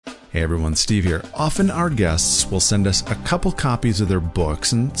Hey everyone, Steve here. Often our guests will send us a couple copies of their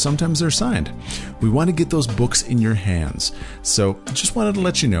books, and sometimes they're signed. We want to get those books in your hands. So just wanted to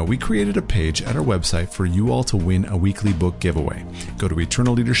let you know, we created a page at our website for you all to win a weekly book giveaway. Go to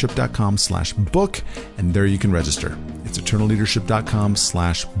eternalleadership.com/book, and there you can register. It's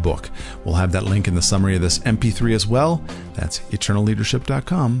eternalleadership.com/book. We'll have that link in the summary of this MP3 as well. That's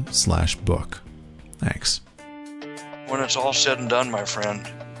eternalleadership.com/book. Thanks. When it's all said and done, my friend,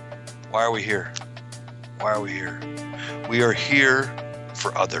 why are we here? Why are we here? We are here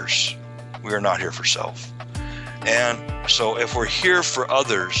for others. We are not here for self. And so if we're here for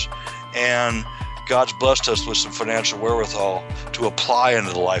others and God's blessed us with some financial wherewithal to apply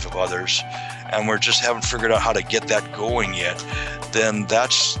into the life of others, and we just haven't figured out how to get that going yet, then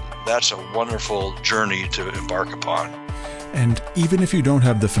that's a wonderful journey to embark upon. And even if you don't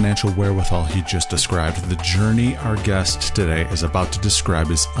have the financial wherewithal he just described, the journey our guest today is about to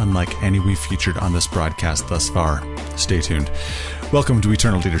describe is unlike any we've featured on this broadcast thus far. Stay tuned. Welcome to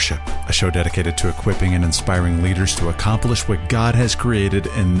Eternal Leadership, a show dedicated to equipping and inspiring leaders to accomplish what God has created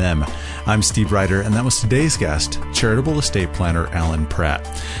in them. I'm Steve Ryder, and that was today's guest, charitable estate planner Alan Pratt.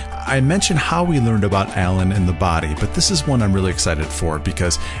 I mentioned how we learned about Alan in the body, but this is one I'm really excited for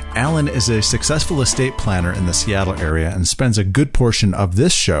because Alan is a successful estate planner in the Seattle area and spends a good portion of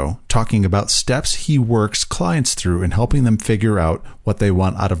this show talking about steps he works clients through in helping them figure out what they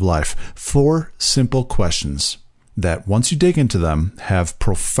want out of life. 4 simple questions that, once you dig into them, have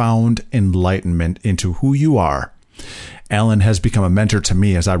profound enlightenment into who you are. Alan has become a mentor to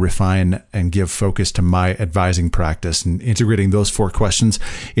me as I refine and give focus to my advising practice, and integrating those 4 questions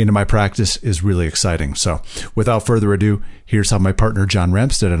into my practice is really exciting. So without further ado, here's how my partner John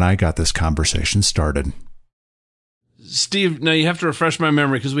Ramstead and I got this conversation started. Steve, now you have to refresh my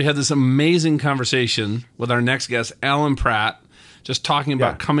memory because we had this amazing conversation with our next guest, Alan Pratt, just talking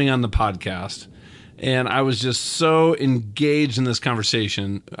about coming on the podcast. And I was just so engaged in this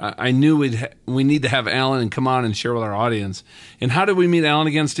conversation. I knew we need to have Alan and come on and share with our audience. And how did we meet Alan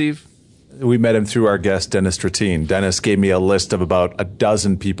again, Steve? We met him through our guest, Dennis Trattin. Dennis gave me a list of about a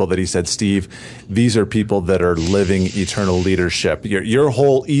dozen people that he said, Steve, these are people that are living eternal leadership. Your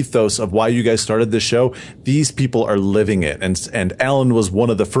whole ethos of why you guys started this show, these people are living it. And Alan was one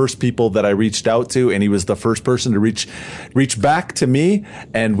of the first people that I reached out to, and he was the first person to reach back to me.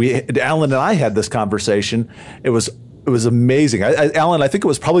 And Alan and I had this conversation. It was amazing. Alan, I think it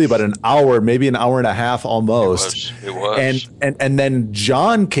was probably about an hour, maybe an hour and a half almost. It was. And then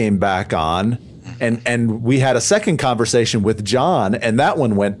John came back on, and we had a second conversation with John, and that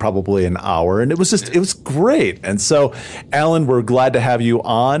one went probably an hour, and it was great. And so, Alan, we're glad to have you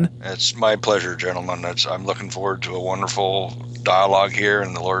on. It's my pleasure, gentlemen. I'm looking forward to a wonderful dialogue here,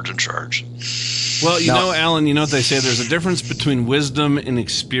 and the Lord's in charge. Well, Alan, you know what they say, there's a difference between wisdom and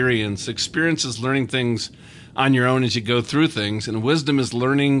experience. Experience is learning things on your own as you go through things, and wisdom is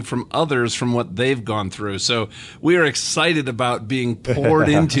learning from others from what they've gone through. So we are excited about being poured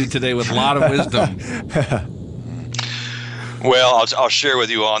into today with a lot of wisdom. Well, I'll share with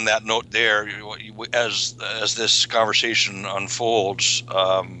you on that note there. As this conversation unfolds,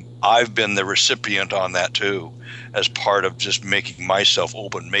 I've been the recipient on that too, as part of just making myself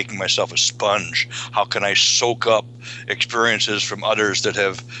open, making myself a sponge. How can I soak up experiences from others that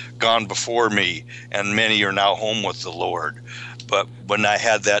have gone before me, and many are now home with the Lord? But when I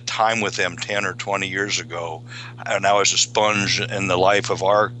had that time with them 10 or 20 years ago, and I was a sponge in the life of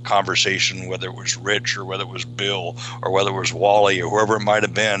our conversation, whether it was Rich or whether it was Bill or whether it was Wally or whoever it might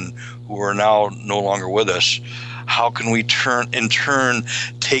have been, who are now no longer with us, how can we in turn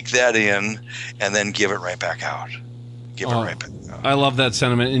take that in and then give it right back out? I love that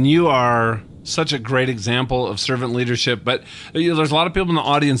sentiment. And you are such a great example of servant leadership. But there's a lot of people in the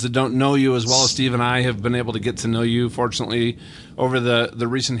audience that don't know you as well as Steve and I have been able to get to know you, fortunately, over the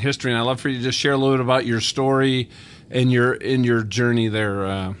recent history. And I'd love for you to just share a little bit about your story and your journey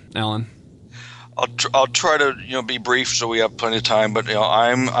there, Alan. I'll try to be brief so we have plenty of time. But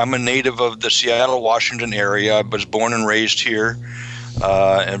I'm a native of the Seattle, Washington area. I was born and raised here,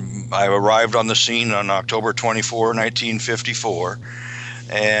 and I arrived on the scene on October 24, 1954.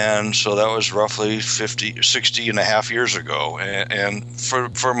 And so that was roughly 60 and a half years ago. And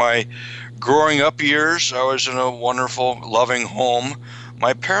for my growing up years, I was in a wonderful, loving home.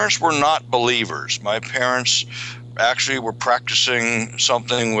 My parents were not believers. My parents actually were practicing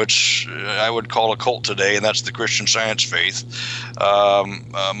something which I would call a cult today, and that's the Christian Science faith.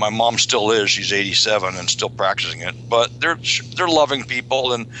 My mom still is. She's 87 and still practicing it. But they're loving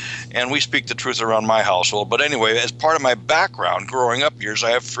people, and we speak the truth around my household. But anyway, as part of my background, growing up years,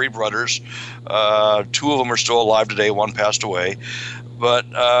 I have 3 brothers. 2 of them are still alive today. 1 passed away. but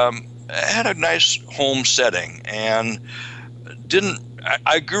had a nice home setting, and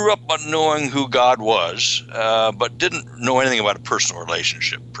I grew up knowing who God was, but didn't know anything about a personal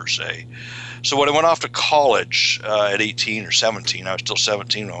relationship per se. So when I went off to college at 18 or 17, I was still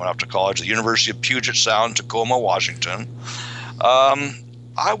 17 when I went off to college at the University of Puget Sound, Tacoma, Washington.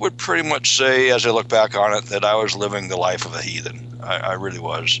 I would pretty much say, as I look back on it, that I was living the life of a heathen. I really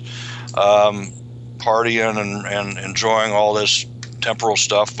was. Partying and enjoying all this temporal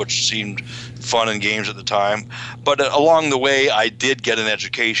stuff, which seemed fun and games at the time. But along the way, I did get an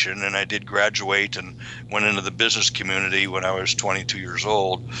education, and I did graduate and went into the business community when I was 22 years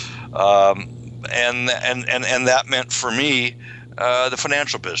old. And that meant for me the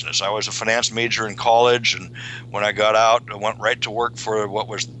financial business. I was a finance major in college, and when I got out, I went right to work for what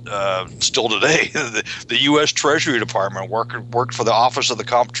was still today the U.S. Treasury Department. Worked for the Office of the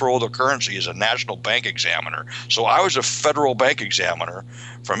Comptroller of the Currency as a national bank examiner. So I was a federal bank examiner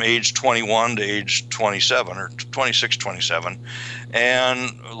from age 21 to age 27 or 26, 27,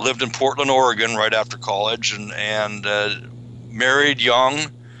 and lived in Portland, Oregon right after college, and married young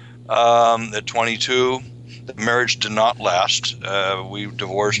at 22. The marriage did not last. We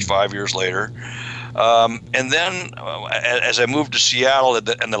divorced 5 years later. And then as I moved to Seattle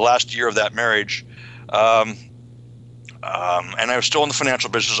in the last year of that marriage, and I was still in the financial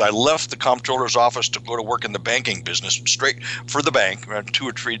business, I left the comptroller's office to go to work in the banking business, straight for the bank. We had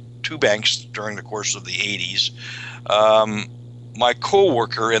two banks during the course of the 80s. My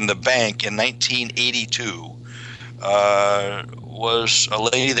coworker in the bank in 1982 was a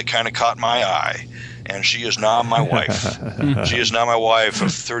lady that kind of caught my eye. And she is now my wife. She is now my wife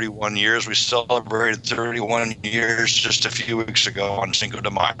of 31 years. We celebrated 31 years just a few weeks ago on Cinco de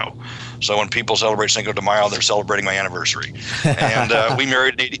Mayo. So when people celebrate Cinco de Mayo, they're celebrating my anniversary. And we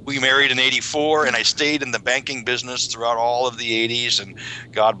married in 84, and I stayed in the banking business throughout all of the 80s. And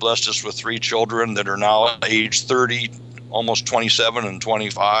God blessed us with 3 children that are now age 30, almost 27 and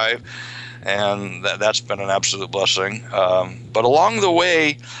 25. And that's been an absolute blessing. But along the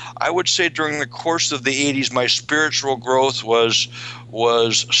way, I would say during the course of the 80s, my spiritual growth was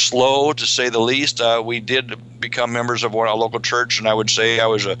slow, to say the least. We did become members of a local church, and I would say I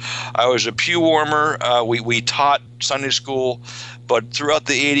was a pew warmer. We taught Sunday school, but throughout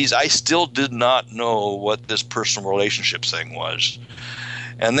the 80s, I still did not know what this personal relationship thing was.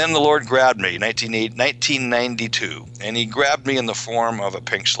 And then the Lord grabbed me, 1992, and he grabbed me in the form of a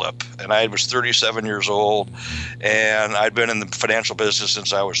pink slip. And I was 37 years old, and I'd been in the financial business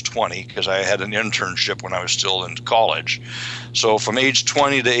since I was 20 because I had an internship when I was still in college. So from age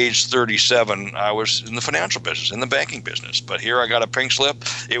 20 to age 37, I was in the financial business, in the banking business. But here I got a pink slip.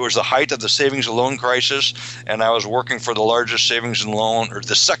 It was the height of the savings and loan crisis, and I was working for the largest savings and loan, or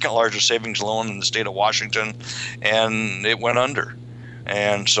the second largest savings loan in the state of Washington, and it went under.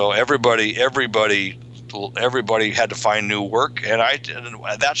 And so everybody had to find new work, and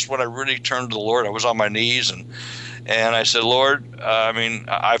that's when I really turned to the Lord. I was on my knees, and I said, Lord,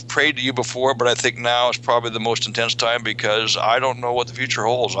 I've prayed to you before, but I think now is probably the most intense time because I don't know what the future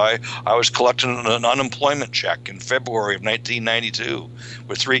holds. I was collecting an unemployment check in February of 1992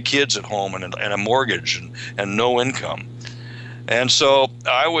 with 3 kids at home and a mortgage and no income. And so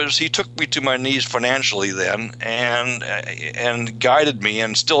he took me to my knees financially then and guided me,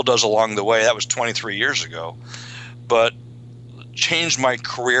 and still does along the way. That was 23 years ago, but changed my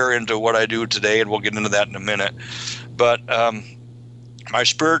career into what I do today, and we'll get into that in a minute. But my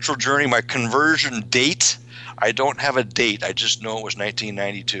spiritual journey, my conversion date, I don't have a date. I just know it was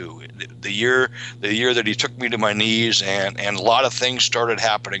 1992, the year that he took me to my knees, and a lot of things started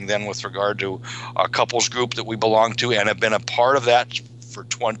happening then with regard to a couples group that we belong to and have been a part of that for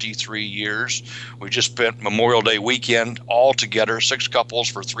 23 years. We just spent Memorial Day weekend all together, 6 couples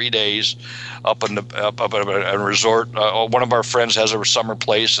for 3 days up at a resort. One of our friends has a summer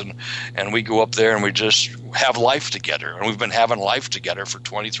place, and we go up there and we just have life together. And we've been having life together for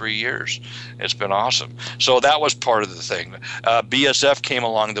 23 years. It's been awesome. So that was part of the thing. BSF came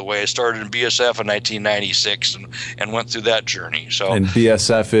along the way. I started in BSF in 1996 and went through that journey. So, and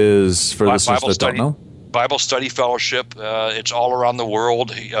BSF is, for listeners that don't know? Bible Study Fellowship. It's all around the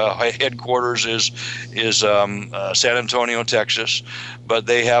world. Headquarters is San Antonio, Texas, but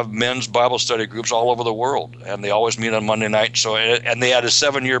they have men's Bible study groups all over the world, and they always meet on Monday night. So, and they had a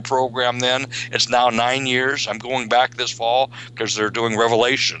 7-year program then. It's now 9 years. I'm going back this fall because they're doing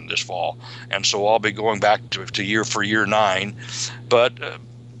Revelation this fall, and so I'll be going back to year 9. But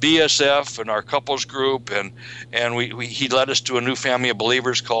BSF and our couples group, and he led us to a new family of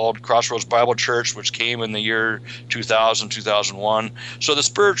believers called Crossroads Bible Church, which came in the year 2000, 2001. So the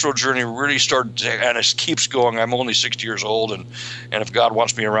spiritual journey really started, and it keeps going. I'm only 60 years old, and if God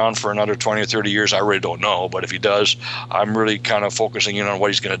wants me around for another 20 or 30 years, I really don't know. But if he does, I'm really kind of focusing in on what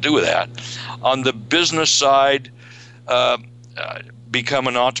he's going to do with that. On the business side, become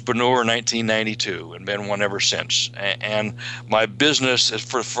an entrepreneur in 1992 and been one ever since. And my business,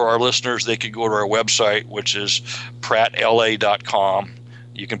 for our listeners, they could go to our website, which is prattla.com.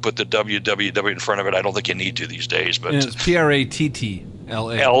 You can put the www in front of it. I don't think you need to these days. But and it's PRATTLA.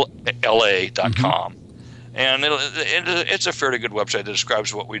 LA.com. And it's a fairly good website that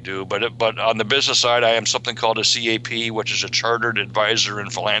describes what we do. But on the business side, I am something called a CAP, which is a Chartered Advisor in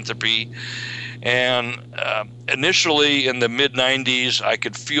Philanthropy. And initially in the mid-'90s, I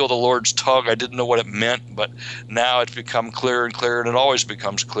could feel the Lord's tug. I didn't know what it meant, but now it's become clearer and clearer, and it always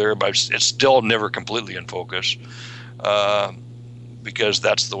becomes clear, but it's still never completely in focus because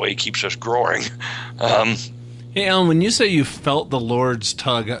that's the way he keeps us growing. Hey, Alan, when you say you felt the Lord's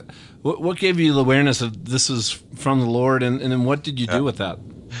tug, what gave you the awareness of this is from the Lord, and then what did you do with that?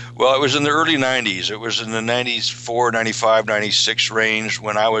 Well, it was in the early 90s. It was in the 94, 95, 96 range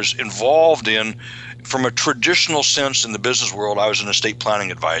when I was involved in, from a traditional sense in the business world, I was an estate planning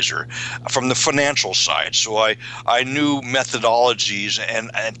advisor from the financial side. So I knew methodologies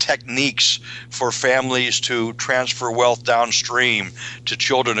and techniques for families to transfer wealth downstream to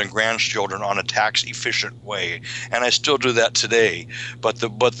children and grandchildren on a tax-efficient way. And I still do that today. But the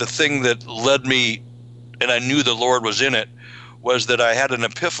thing that led me, and I knew the Lord was in it, was that I had an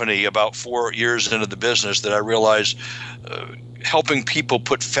epiphany about 4 years into the business that I realized helping people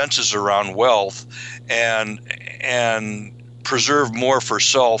put fences around wealth and preserve more for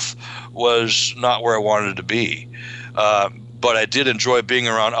self was not where I wanted to be. But I did enjoy being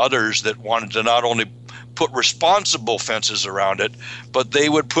around others that wanted to not only put responsible fences around it, but they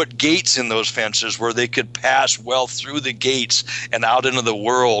would put gates in those fences where they could pass wealth through the gates and out into the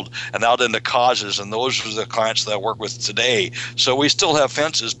world and out into causes. And those are the clients that I work with today. So we still have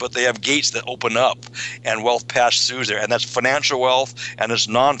fences, but they have gates that open up and wealth passes through there. And that's financial wealth and it's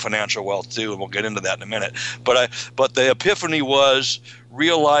non-financial wealth too. And we'll get into that in a minute. But the epiphany was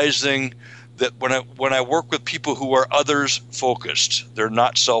realizing that when I work with people who are others focused, they're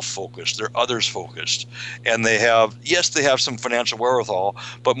not self-focused, they're others focused, and they have some financial wherewithal,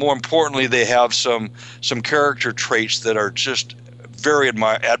 but more importantly, they have some character traits that are just very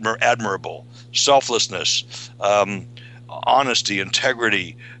admirable: selflessness, honesty,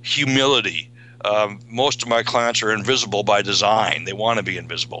 integrity, humility. Most of my clients are invisible by design. They want to be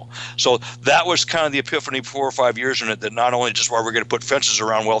invisible. So that was kind of the epiphany 4 or 5 years in it, that not only just why we're going to put fences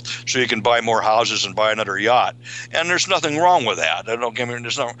around wealth so you can buy more houses and buy another yacht. And there's nothing wrong with that.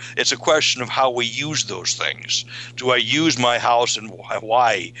 It's a question of how we use those things. Do I use my house and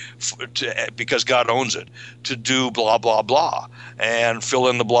why? Because God owns it, to do blah, blah, blah, and fill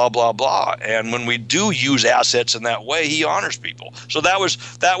in the blah, blah, blah. And when we do use assets in that way, he honors people. So that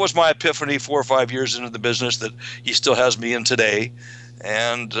was my epiphany 4 or 5 years into the business that he still has me in today,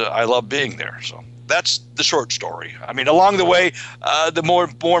 and I love being there. So that's the short story. I mean, along the way, the more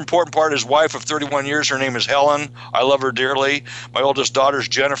important part is wife of 31 years. Her name is Helen. I love her dearly. My oldest daughter's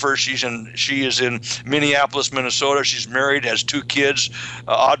Jennifer. She is in Minneapolis, Minnesota. She's married, has 2 kids,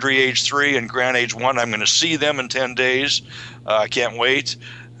 Audrey age 3 and Grant age 1. I'm going to see them in 10 days. I can't wait.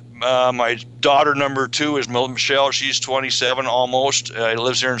 My daughter number 2 is Michelle. She's 27 almost.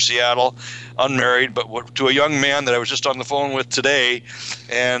 Lives here in Seattle, unmarried, but to a young man that I was just on the phone with today,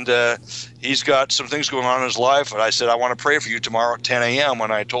 and he's got some things going on in his life. And I said, I want to pray for you tomorrow at 10 a.m. when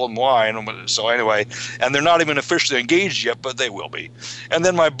I told him why. And so anyway, and they're not even officially engaged yet, but they will be. And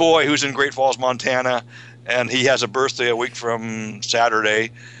then my boy, who's in Great Falls, Montana, and he has a birthday a week from Saturday,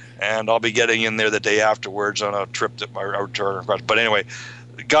 and I'll be getting in there the day afterwards on a trip that I return across. But anyway,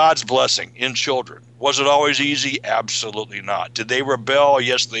 God's blessing in children. Was it always easy? Absolutely not. Did they rebel?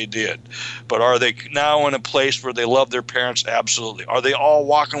 Yes, they did. But are they now in a place where they love their parents? Absolutely. Are they all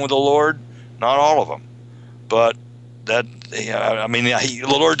walking with the Lord? Not all of them. But the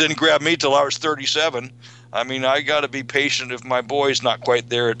Lord didn't grab me till I was 37. I mean, I got to be patient if my boy's not quite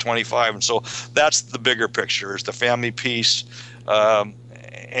there at 25. And so that's the bigger picture, is the family piece.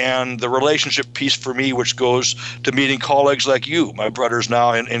 and the relationship piece for me, which goes to meeting colleagues like you, my brothers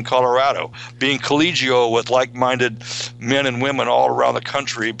now in Colorado, being collegial with like-minded men and women all around the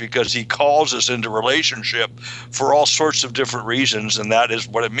country, because he calls us into relationship for all sorts of different reasons, and that is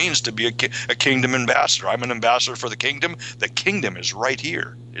what it means to be a kingdom ambassador. I'm an ambassador for the kingdom. The kingdom is right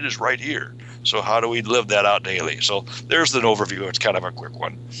here. It is right here. So how do we live that out daily? So there's an overview. It's kind of a quick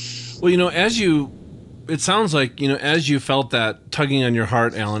one. Well, it sounds like, as you felt that tugging on your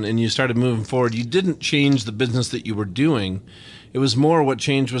heart, Alan, and you started moving forward, you didn't change the business that you were doing. It was more what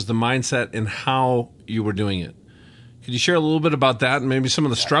changed was the mindset and how you were doing it. Could you share a little bit about that and maybe some of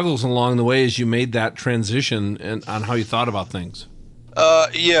the struggles along the way as you made that transition and on how you thought about things?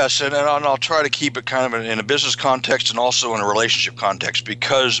 Yes, and I'll try to keep it kind of in a business context and also in a relationship context,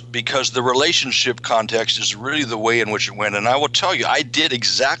 because the relationship context is really the way in which it went. And I will tell you, I did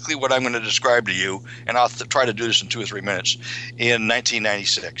exactly what I'm going to describe to you, and I'll try to do this in 2 or 3 minutes, in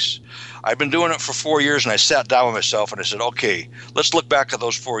 1996. I've been doing it for 4 years, and I sat down with myself and I said, okay, let's look back at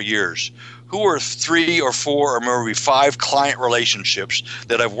those 4 years. Who are 3 or 4 or maybe 5 client relationships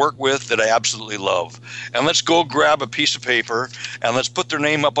that I've worked with that I absolutely love? And let's go grab a piece of paper and let's put their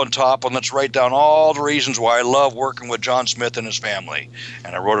name up on top and let's write down all the reasons why I love working with John Smith and his family.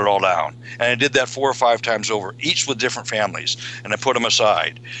 And I wrote it all down. And I did that 4 or 5 times over, each with different families, and I put them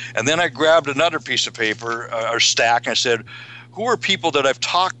aside. And then I grabbed another piece of paper or stack and I said, who are people that I've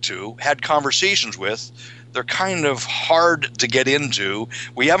talked to, had conversations with? They're kind of hard to get into.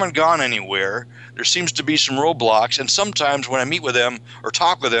 We haven't gone anywhere. There seems to be some roadblocks. And sometimes when I meet with them or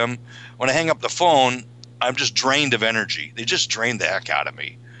talk with them, when I hang up the phone, I'm just drained of energy. They just drain the heck out of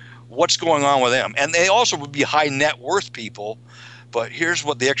me. What's going on with them? And they also would be high net worth people. But here's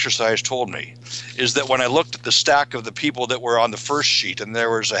what the exercise told me, is that when I looked at the stack of the people that were on the first sheet, and there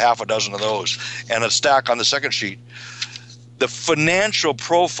was a half a dozen of those, and a stack on the second sheet, the financial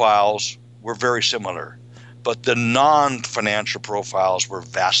profiles were very similar, but the non-financial profiles were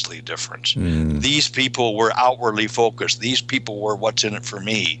vastly different. These people were outwardly focused. These people were what's in it for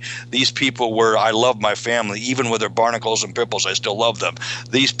me. These people were, I love my family. Even with their barnacles and pimples, I still love them.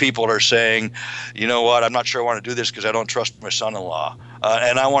 These people are saying, you know what, I'm not sure I want to do this because I don't trust my son-in-law.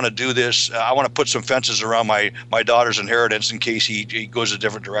 And I want to do this. I want to put some fences around my daughter's inheritance in case he goes a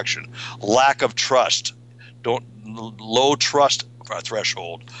different direction. Lack of trust. Low trust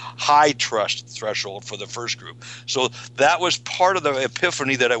threshold, high trust threshold for the first group. So that was part of the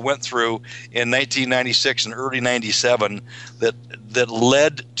epiphany that I went through in 1996 and early 97 that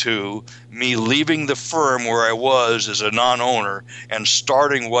led to me leaving the firm where I was as a non-owner and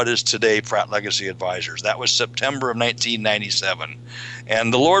starting what is today Pratt Legacy Advisors. That was September of 1997.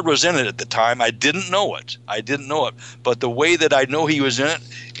 And the Lord was in it at the time. I didn't know it. But the way that I know he was in it,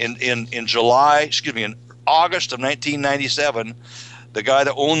 in August of 1997, the guy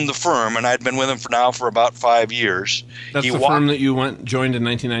that owned the firm, and I'd been with him for about 5 years. That's the firm that you joined in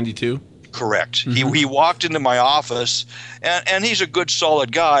 1992? Correct. Mm-hmm. He walked into my office, and he's a good,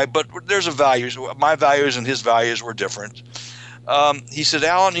 solid guy, but there's a values. My values and his values were different. He said,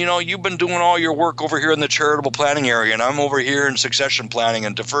 Alan, you've been doing all your work over here in the charitable planning area, and I'm over here in succession planning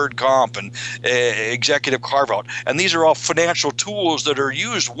and deferred comp and executive carve-out. And these are all financial tools that are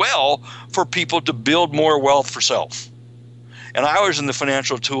used well for people to build more wealth for self. And I was in the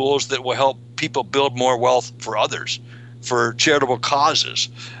financial tools that will help people build more wealth for others, for charitable causes.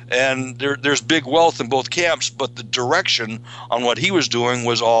 And there's big wealth in both camps, but the direction on what he was doing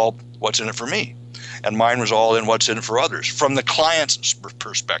was all what's in it for me. And mine was all in what's in it for others from the client's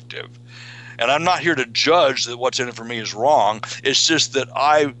perspective. And I'm not here to judge that what's in it for me is wrong. It's just that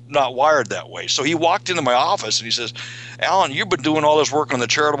I'm not wired that way. So he walked into my office and he says, Alan, you've been doing all this work on the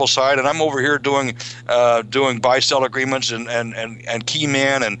charitable side, and I'm over here doing buy-sell agreements and key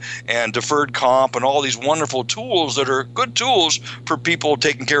man and deferred comp and all these wonderful tools that are good tools for people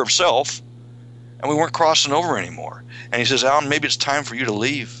taking care of self. And we weren't crossing over anymore. And he says, Alan, maybe it's time for you to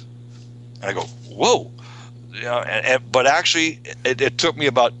leave. And I go, whoa. But actually, it took me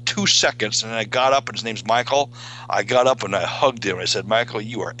about 2 seconds, and I got up, and his name's Michael. I got up and I hugged him. I said, Michael,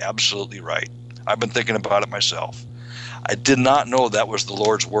 you are absolutely right. I've been thinking about it myself. I did not know that was the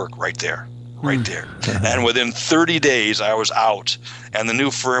Lord's work right there. And within 30 days, I was out, and the new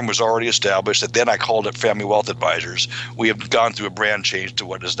firm was already established. And then I called it Family Wealth Advisors. We have gone through a brand change to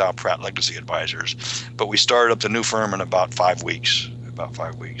what is now Pratt Legacy Advisors. But we started up the new firm in about 5 weeks.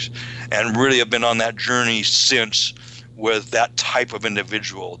 And really have been on that journey since, with that type of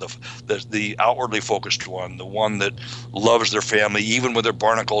individual, the outwardly focused one, the one that loves their family, even with their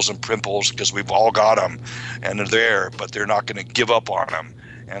barnacles and pimples, because we've all got them, and they're there, but they're not going to give up on them.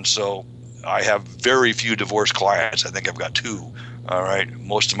 And so I have very few divorced clients. I think I've got 2 All right.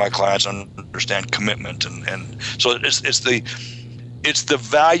 Most of my clients understand commitment, and so it's the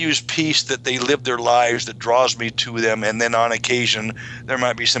values piece that they live their lives that draws me to them. And then on occasion, there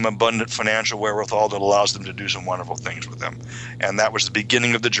might be some abundant financial wherewithal that allows them to do some wonderful things with them. And that was the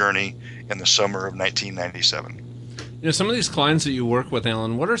beginning of the journey in the summer of 1997. Some of these clients that you work with,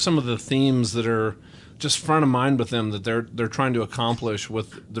 Alan, what are some of the themes that are just front of mind with them that they're trying to accomplish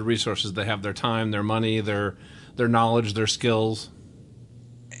with the resources they have, their time, their money, their knowledge, their skills?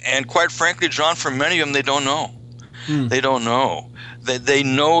 And quite frankly, John, for many of them, they don't know. They don't know. They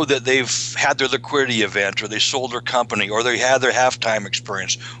know that they've had their liquidity event, or they sold their company, or they had their halftime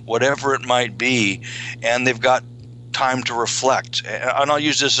experience, whatever it might be, and they've got time to reflect. And I'll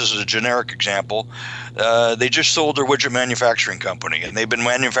use this as a generic example. They just sold their widget manufacturing company, and they've been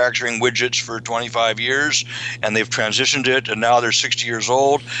manufacturing widgets for 25 years, and they've transitioned it, and now they're 60 years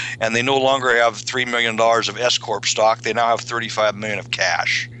old, and they no longer have $3 million of S-Corp stock. They now have $35 million of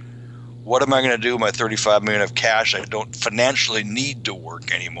cash. What am I going to do with my $35 million of cash? I don't financially need to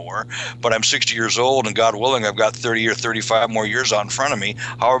work anymore, but I'm 60 years old, and God willing, I've got 30 or 35 more years out in front of me.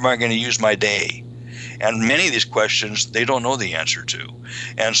 How am I going to use my day? And many of these questions, they don't know the answer to.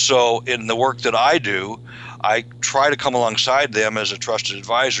 And so in the work that I do, I try to come alongside them as a trusted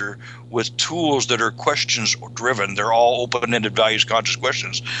advisor with tools that are questions driven. They're all open-ended, values conscious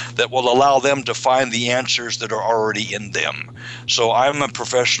questions that will allow them to find the answers that are already in them. So I'm a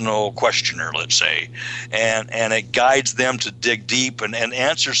professional questioner, let's say, and it guides them to dig deep and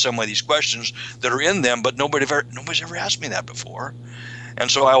answer some of these questions that are in them, but nobody's ever asked me that before. And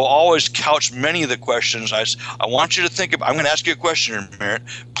so I will always couch many of the questions. I want you to think about, I'm going to ask you a question, Merritt.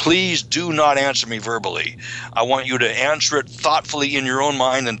 Please do not answer me verbally. I want you to answer it thoughtfully in your own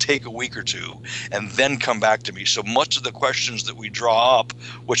mind and take a week or two and then come back to me. So much of the questions that we draw up,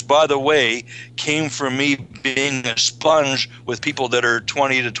 which, by the way, came from me being a sponge with people that are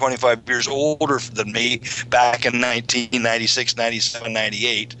 20 to 25 years older than me back in 1996, 97,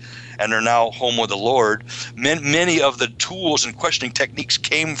 98, and are now home with the Lord. Many of the tools and questioning techniques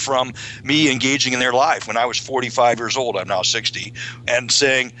came from me engaging in their life when I was 45 years old. I'm now 60, and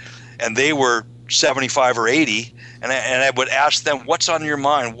they were 75 or 80, and I would ask them, "What's on your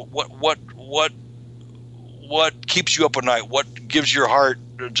mind? What keeps you up at night? What gives your heart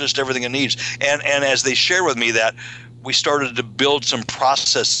just everything it needs?" And as they share with me that, we started to build some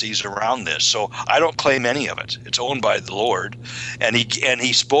processes around this. So I don't claim any of it. It's owned by the Lord, and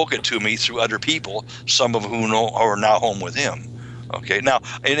he spoke it to me through other people, some of whom are now home with him. Okay. Now,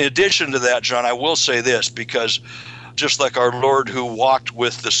 in addition to that, John, I will say this, because just like our Lord who walked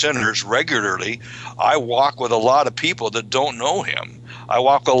with the sinners regularly, I walk with a lot of people that don't know him. I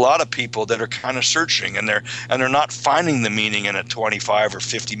walk with a lot of people that are kind of searching, and they're not finding the meaning in a $25 or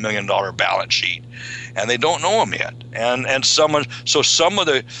 $50 million balance sheet, and they don't know him yet. And some of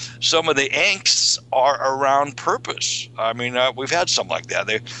the angsts are around purpose. I mean, we've had some like that.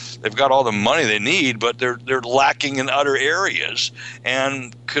 They've got all the money they need, but they're lacking in other areas.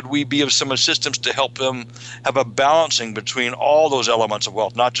 And could we be of some assistance to help them have a balancing between all those elements of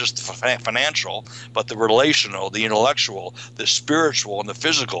wealth, not just the financial, but the relational, the intellectual, the spiritual, and the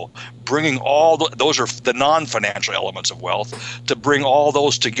physical, bringing those are the non-financial elements of wealth, to bring all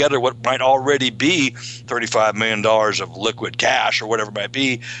those together, what might already be $35 million of liquid cash or whatever it might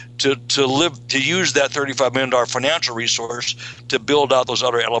be, to use that $35 million financial resource to build out those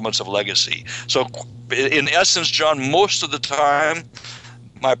other elements of legacy. So in essence, John, most of the time,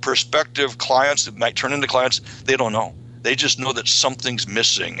 my prospective clients that might turn into clients, they don't know. They just know that something's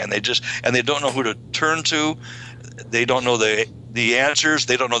missing, and they don't know who to turn to. They don't know the answers,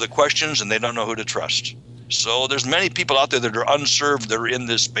 they don't know the questions, and they don't know who to trust. So there's many people out there that are unserved that are in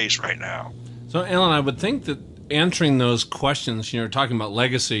this space right now. So, Alan, I would think that answering those questions, talking about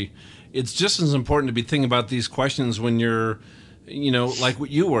legacy, it's just as important to be thinking about these questions when you're, like what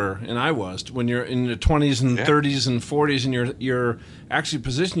you were and I was, when you're in your 20s and 30s and 40s, and you're actually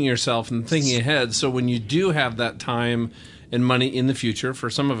positioning yourself and thinking ahead. So when you do have that time and money in the future, for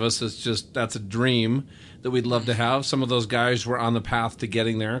some of us, that's a dream that we'd love to have. Some of those guys were on the path to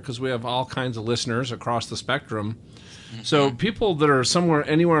getting there, because we have all kinds of listeners across the spectrum. Mm-hmm. So people that are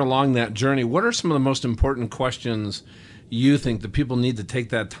anywhere along that journey, what are some of the most important questions you think that people need to take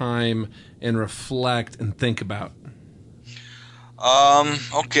that time and reflect and think about?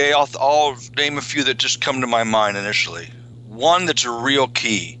 Okay, I'll name a few that just come to my mind initially. One that's a real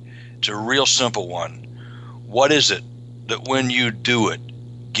key. It's a real simple one. What is it that when you do it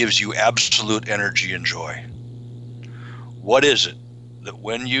gives you absolute energy and joy? What is it that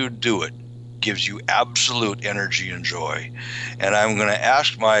when you do it gives you absolute energy and joy? And I'm going to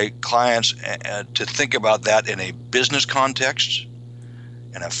ask my clients to think about that in a business context,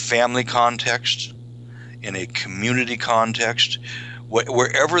 in a family context, in a community context,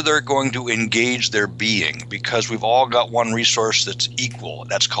 wherever they're going to engage their being, because we've all got one resource that's equal.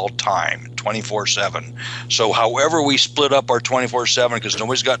 That's called time, 24/7. So however we split up our 24/7, because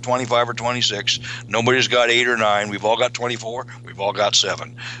nobody's got 25 or 26, nobody's got 8 or 9, we've all got 24, we've all got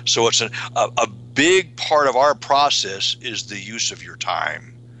 7. So it's a big part of our process is the use of your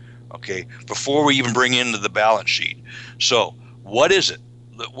time, okay, before we even bring into the balance sheet. So what is it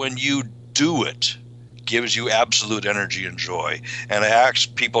that when you do it, gives you absolute energy and joy? And I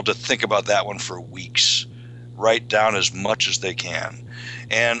ask people to think about that one for weeks. Write down as much as they can.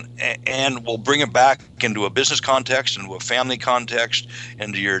 And we'll bring it back into a business context, into a family context,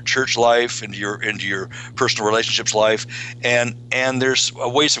 into your church life, into your personal relationships life. And there's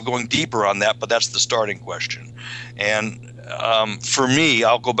ways of going deeper on that, but that's the starting question. And for me,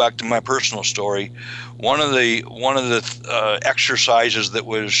 I'll go back to my personal story. One of the exercises that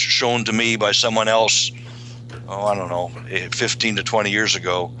was shown to me by someone else, I don't know, 15 to 20 years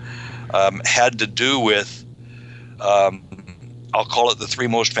ago, had to do with, I'll call it the 3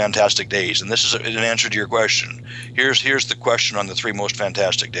 most fantastic days. And this is an answer to your question. Here's the question on the 3 most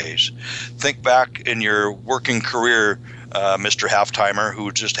fantastic days. Think back in your working career, Mr. Half-Timer,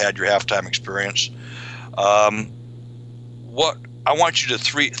 who just had your halftime experience. What I want you to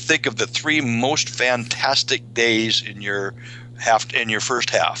think of the 3 most fantastic days in your first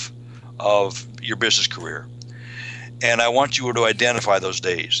half of your business career. And I want you to identify those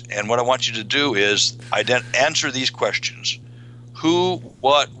days. And what I want you to do is answer these questions. Who,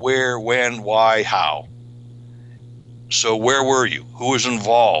 what, where, when, why, how. So where were you? Who was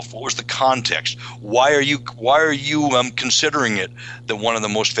involved? What was the context? Why are you considering it one of the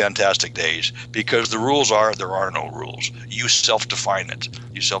most fantastic days? Because the rules are there are no rules. You self-define it.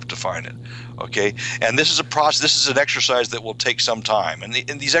 Okay? And this is a process. This is an exercise that will take some time. And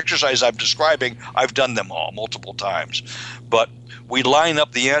these exercises I'm describing, I've done them all multiple times. But we line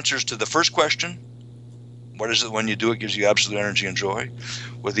up the answers to the first question. What is it when you do it gives you absolute energy and joy?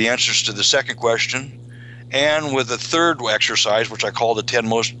 With the answers to the second question, and with the third exercise, which I call the 10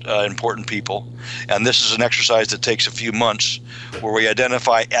 most important people. And this is an exercise that takes a few months, where we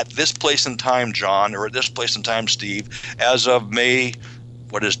identify at this place and time, John, or at this place and time, Steve, as of May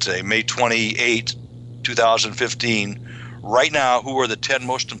 28, 2015, right now, who are the 10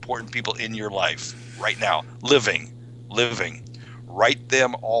 most important people in your life right now, living. Write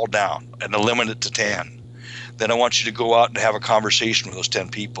them all down and eliminate it to 10. Then I want you to go out and have a conversation with those 10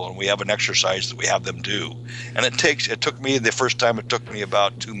 people, and we have an exercise that we have them do. And the first time it took me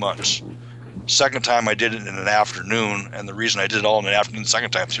about 2 months. Second time I did it in an afternoon, and the reason I did it all in an afternoon the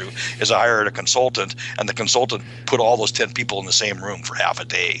second time through is I hired a consultant, and the consultant put all those 10 people in the same room for half a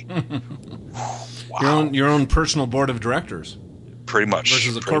day. Wow. Your own personal board of directors. Pretty much.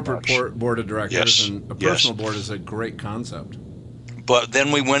 Versus a corporate board of directors. Yes. And a personal board is a great concept. But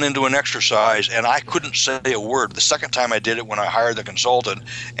then we went into an exercise, and I couldn't say a word. The second time I did it, when I hired the consultant,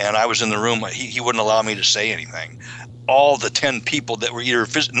 and I was in the room, he wouldn't allow me to say anything. All the 10 people that were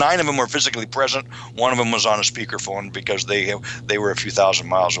 9 of them were physically present. 1 of them was on a speakerphone because they were a few thousand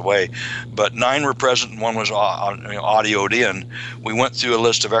miles away. But 9 were present, and 1 was audioed in. We went through a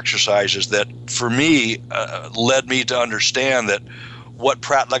list of exercises that, for me, led me to understand that what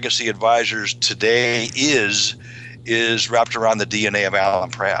Pratt Legacy Advisors today is wrapped around the DNA of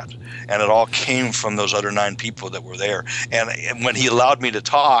Alan Pratt. And it all came from those other 9 people that were there. And when he allowed me to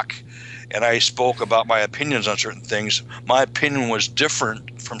talk, and I spoke about my opinions on certain things, my opinion was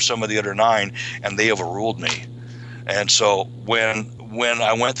different from some of the other 9, and they overruled me. And so when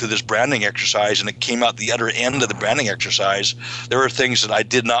I went through this branding exercise and it came out the other end of the branding exercise, there were things that I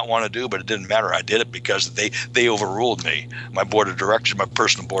did not want to do, but it didn't matter. I did it because they overruled me, my board of directors, my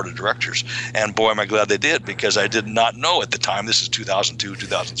personal board of directors. And boy, am I glad they did, because I did not know at the time, this is 2002,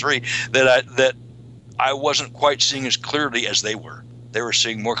 2003, that I wasn't quite seeing as clearly as they were. They were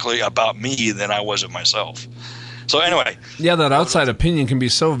seeing more clearly about me than I was of myself. So anyway, yeah, that outside opinion can be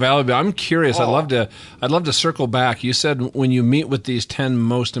so valuable. I'm curious. I'd love to circle back. You said when you meet with these 10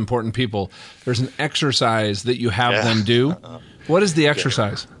 most important people, there's an exercise that you have them do. What is the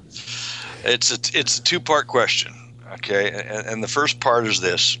exercise? It's a 2-part question. Okay, and the first part is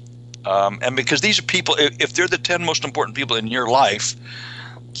this, and because these are people, if they're the 10 most important people in your life,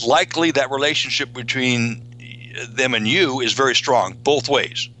 likely that relationship between them and you is very strong, both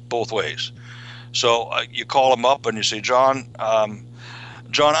ways. So you call them up and you say, John,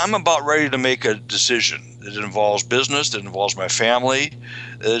 I'm about ready to make a decision that involves business, that involves my family.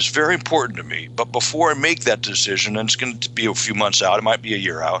 It's very important to me. But before I make that decision, and it's going to be a few months out, it might be a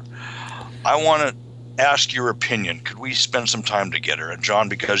year out, I want to ask your opinion. Could we spend some time together? And John,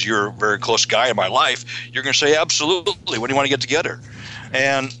 because you're a very close guy in my life, you're going to say, absolutely. When do you want to get together?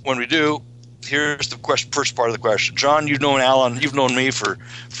 And when we do, here's the first part of the question. John, you've known Alan, you've known me for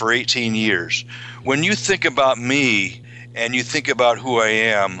 18 years. When you think about me and you think about who I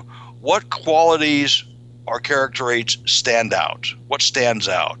am, what qualities or character traits stand out? What stands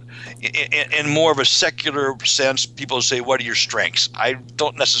out? In more of a secular sense, people say, what are your strengths? I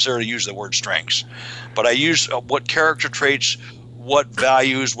don't necessarily use the word strengths, but I use what character traits, what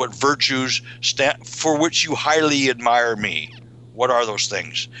values, what virtues for which you highly admire me. What are those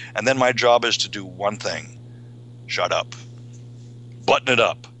things? And then my job is to do one thing: shut up, button it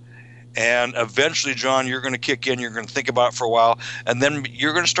up. And eventually, John, you're going to kick in, you're going to think about it for a while, and then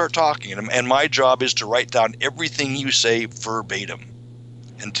you're going to start talking. And my job is to write down everything you say verbatim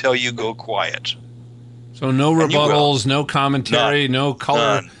until you go quiet. So no rebuttals, no commentary, no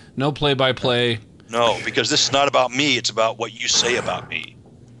color, no play-by-play. No, because this is not about me. It's about what you say about me.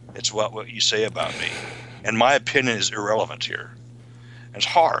 It's what you say about me. And my opinion is irrelevant here. It's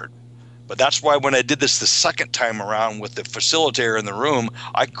hard. But that's why when I did this the second time around with the facilitator in the room,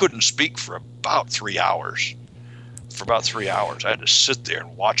 I couldn't speak for about 3 hours. I had to sit there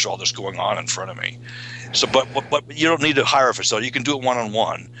and watch all this going on in front of me. So, but you don't need to hire a facilitator. You can do it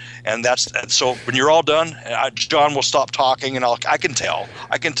one-on-one. And so when you're all done, John will stop talking, and I can tell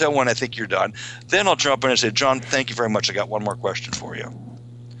when I think you're done. Then I'll jump in and say, John, thank you very much. I got one more question for you.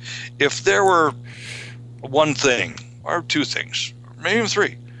 If there were one thing or two things, or maybe even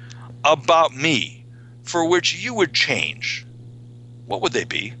three, about me for which you would change, what would they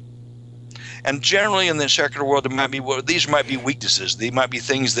be? And generally in the secular world, these might be weaknesses. They might be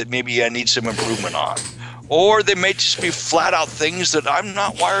things that maybe I need some improvement on. Or they may just be flat out things that I'm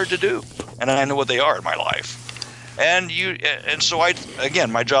not wired to do. And I know what they are in my life. And so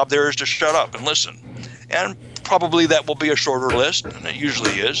again, my job there is to shut up and listen. And probably that will be a shorter list, and it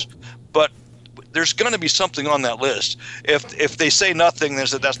usually is. But there's going to be something on that list. If they say nothing, then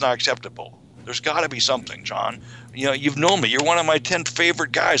that's not acceptable. There's got to be something, John. You've known me. You're one of my 10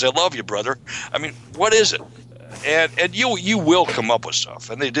 favorite guys. I love you, brother. I mean, what is it? And you will come up with stuff,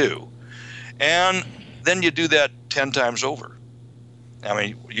 and they do. And then you do that 10 times over. I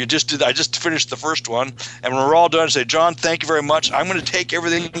mean, I just finished the first one, and when we're all done, I say, John, thank you very much. I'm going to take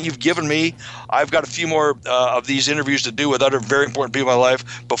everything you've given me. I've got a few more of these interviews to do with other very important people in my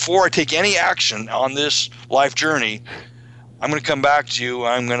life. Before I take any action on this life journey, I'm going to come back to you.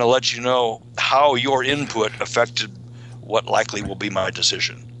 I'm going to let you know how your input affected what likely will be my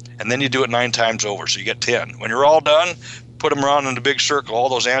decision. And then you do it 9 times over, so you get 10. When you're all done, put them around in a big circle, all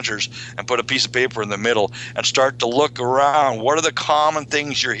those answers, and put a piece of paper in the middle and start to look around. What are the common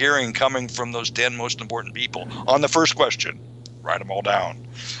things you're hearing coming from those 10 most important people? On the first question, write them all down.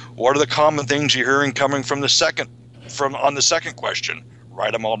 What are the common things you're hearing coming from on the second question?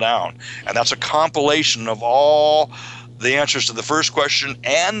 Write them all down. And that's a compilation of all the answers to the first question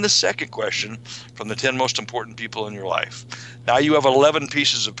and the second question from the 10 most important people in your life. Now you have 11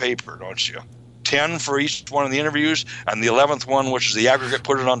 pieces of paper, don't you? 10 for each one of the interviews, and the 11th one, which is the aggregate,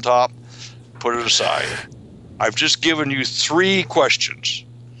 put it on top, put it aside. I've just given you 3 questions.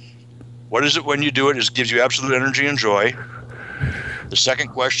 What is it when you do it? It gives you absolute energy and joy. The second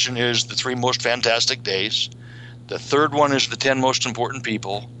question is the 3 most fantastic days. The third one is the 10 most important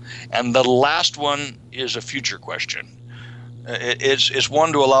people. And the last one is a future question. It's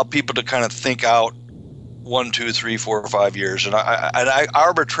one to allow people to kind of think out 1, 2, 3, 4, 5 years, and I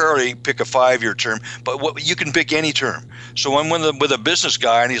arbitrarily pick a 5-year term, but you can pick any term. So I'm with a business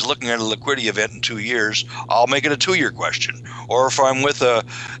guy and he's looking at a liquidity event in 2 years, I'll make it a 2-year question. Or if I'm with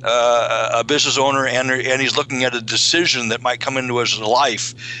a business owner and he's looking at a decision that might come into his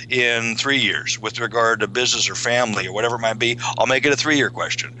life in 3 years with regard to business or family or whatever it might be, I'll make it a 3-year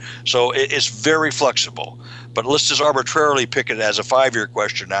question. So it's very flexible. But let's just arbitrarily pick it as a 5-year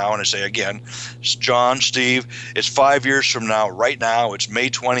question now, and I say again, John, Steve, it's 5 years from now. Right now, it's May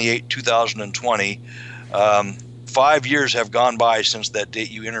 28, 2020. 5 years have gone by since that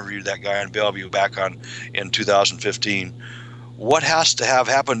date you interviewed that guy in Bellevue back in 2015. What has to have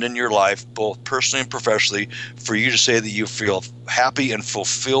happened in your life, both personally and professionally, for you to say that you feel happy and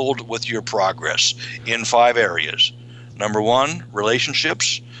fulfilled with your progress in 5 areas? Number 1,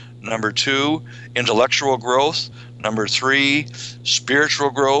 relationships. Number 2, intellectual growth. Number 3, spiritual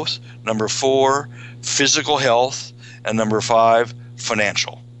growth. Number 4, physical health. And number 5,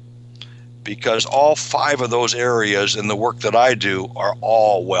 financial. Because all 5 of those areas in the work that I do are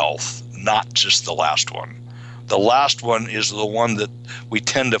all wealth, not just the last one. The last one is the one that we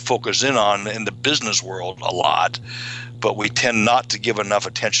tend to focus in on in the business world a lot. but we tend not to give enough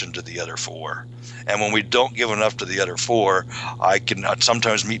attention to the other 4. And when we don't give enough to the other 4, I can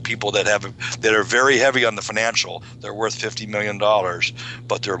sometimes meet people that are very heavy on the financial. They're worth $50 million,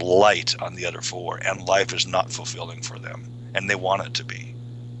 but they're light on the other 4, and life is not fulfilling for them, and they want it to be.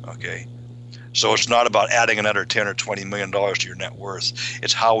 Okay, so it's not about adding another $10 or $20 million to your net worth.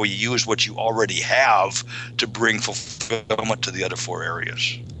 It's how we use what you already have to bring fulfillment to the other 4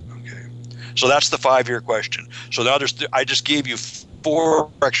 areas. Okay, so that's the 5-year question. So the others, I just gave you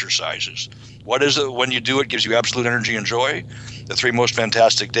 4 exercises. What is it when you do it? Gives you absolute energy and joy. The 3 most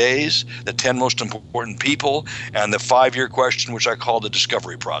fantastic days, the 10 most important people, and the 5-year question, which I call the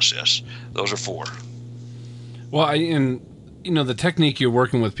discovery process. Those are 4. Well, the technique you're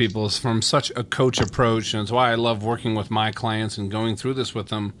working with people is from such a coach approach, and it's why I love working with my clients and going through this with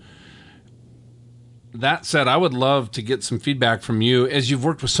them. That said, I would love to get some feedback from you, as you've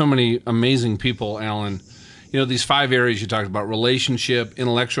worked with so many amazing people, Alan. These 5 areas you talked about: relationship,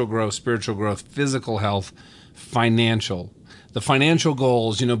 intellectual growth, spiritual growth, physical health, financial. The financial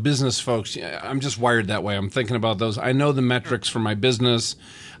goals, business folks, I'm just wired that way. I'm thinking about those. I know the metrics for my business.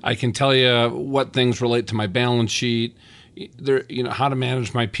 I can tell you what things relate to my balance sheet, how to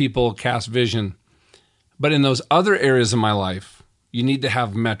manage my people, cast vision. But in those other areas of my life, you need to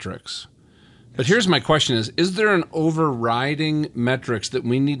have metrics. But here's my question is there an overriding metrics that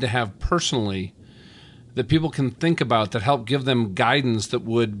we need to have personally that people can think about that help give them guidance that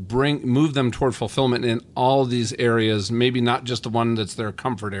would move them toward fulfillment in all these areas, maybe not just the one that's their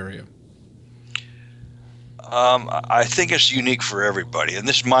comfort area? I think it's unique for everybody, and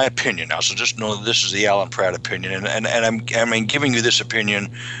this is my opinion now. So just know that this is the Alan Pratt opinion, and I'm giving you this opinion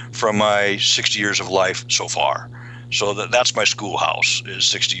from my 60 years of life so far. So that's my schoolhouse, is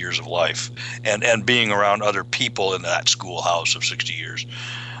 60 years of life, and being around other people in that schoolhouse of 60 years.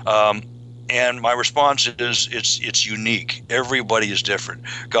 And my response is it's unique. Everybody is different.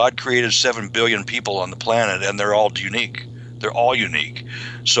 God created 7 billion people on the planet, and they're all unique. They're all unique.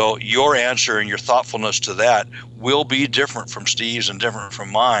 So your answer and your thoughtfulness to that will be different from Steve's and different from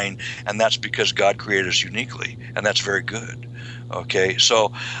mine, and that's because God created us uniquely, and that's very good. Okay,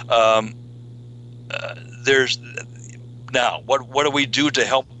 so there's now what do we do to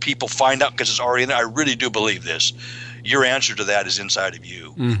help people find out? Because it's already in there. I really do believe this. Your answer to that is inside of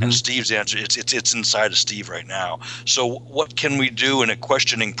you, and Steve's answer it's inside of Steve right now. So what can we do in a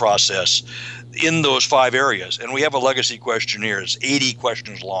questioning process in those 5 areas? And we have a legacy questionnaire. It's 80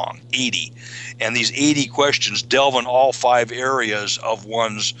 questions long, 80, and these 80 questions delve in all 5 areas of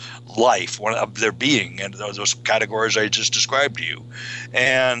one's life, of their being, and those categories I just described to you.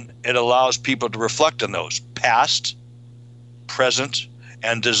 And it allows people to reflect on those past, present,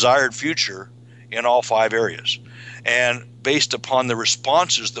 and desired future in all 5 areas. And based upon the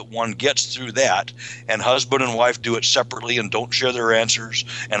responses that one gets through that, and husband and wife do it separately and don't share their answers,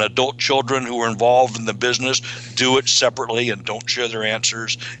 and adult children who are involved in the business do it separately and don't share their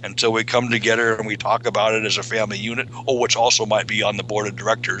answers until we come together and we talk about it as a family unit, which also might be on the board of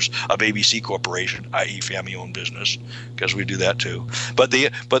directors of ABC Corporation, i.e. family-owned business, because we do that too.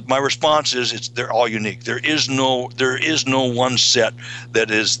 But my response is they're all unique. There is no one set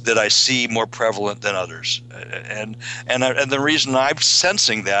that I see more prevalent than others, and the reason I'm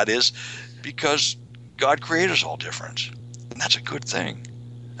sensing that is because God created us all different, and that's a good thing.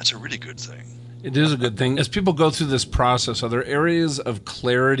 That's a really good thing. It is a good thing. As people go through this process, are there areas of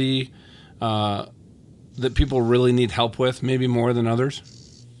clarity that people really need help with, maybe more than others?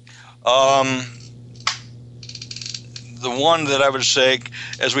 The one that I would say,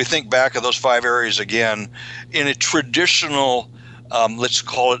 as we think back of those 5 areas again, in a traditional let's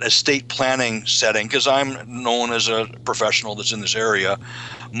call it estate planning setting, because I'm known as a professional that's in this area,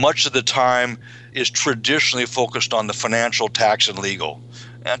 much of the time is traditionally focused on the financial, tax, and legal,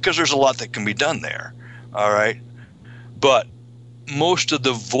 because there's a lot that can be done there, all right? But most of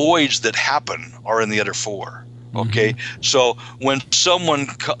the voids that happen are in the other 4, okay? So when someone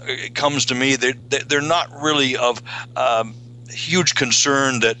comes to me, they're not really of huge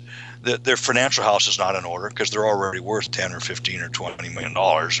concern that their financial house is not in order, because they're already worth 10 or 15 or 20 million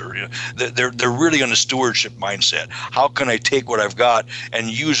dollars, or they're really on a stewardship mindset. How can I take what I've got and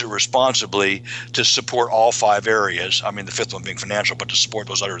use it responsibly to support all 5 areas? I mean, the 5th one being financial, but to support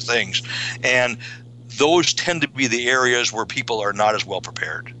those other things. And those tend to be the areas where people are not as well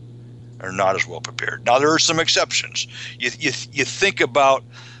prepared. Now, there are some exceptions. You think about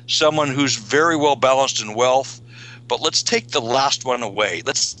someone who's very well balanced in wealth, but let's take the last one away.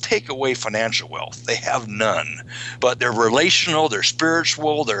 Let's take away financial wealth. They have none. But their relational, their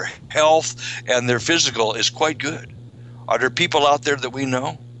spiritual, their health, and their physical is quite good. Are there people out there that we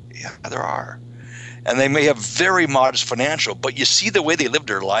know? Yeah, there are. and they may have very modest financial, but you see the way they live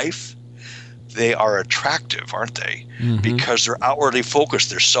their life, they are attractive, aren't they? Mm-hmm. Because they're outwardly focused,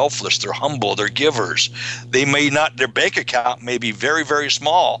 they're selfless, they're humble, they're givers. They may not, their bank account may be very, very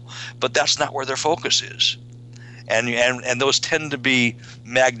small, but that's not where their focus is. And those tend to be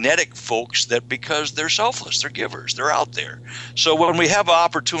magnetic folks that because they're selfless, they're givers, they're out there. So when we have an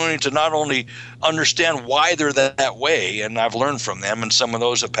opportunity to not only understand why they're that way, and I've learned from them, and some of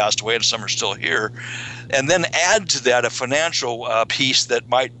those have passed away and some are still here, and then add to that a financial piece that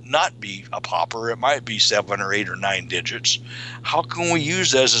might not be a pauper, it might be 7 or 8 or 9 digits. How can we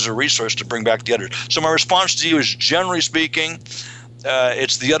use this as a resource to bring back the others? So my response to you is, generally speaking,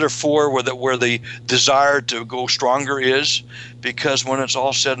 it's the other 4 where the desire to go stronger is, because when it's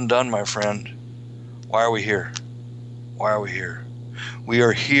all said and done, my friend, why are we here? Why are we here? We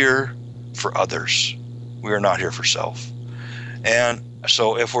are here for others. We are not here for self. And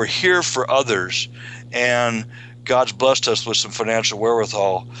so if we're here for others and God's blessed us with some financial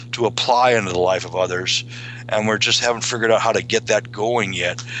wherewithal to apply into the life of others, and we just haven't figured out how to get that going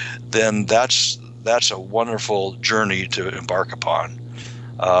yet, then that's a wonderful journey to embark upon.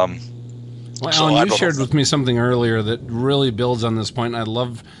 Well, Alan, you shared with me something earlier that really builds on this point. I'd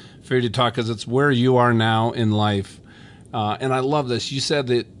love for you to talk, because it's where you are now in life. And I love this. You said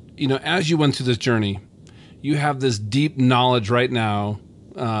that, as you went through this journey, you have this deep knowledge right now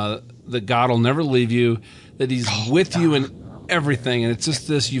that God will never leave you, that He's with you in everything. And it's just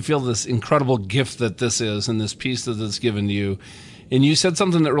this, you feel this incredible gift that this is, and this peace that it's given to you. And you said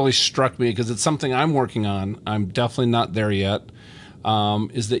something that really struck me, because it's something I'm working on. I'm definitely not there yet.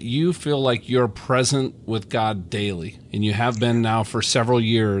 Is that you feel like you're present with God daily, and you have been now for several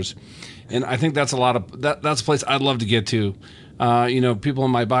years. And I think that's that's a place I'd love to get to. People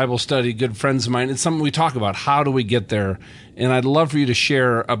in my Bible study, good friends of mine, it's something we talk about. How do we get there? And I'd love for you to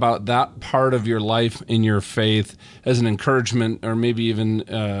share about that part of your life in your faith as an encouragement, or maybe even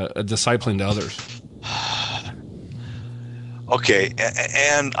a discipling to others. Okay,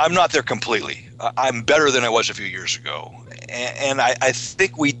 and I'm not there completely. I'm better than I was a few years ago. And I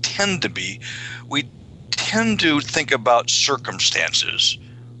think we tend to think about circumstances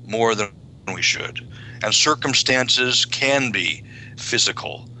more than we should. And circumstances can be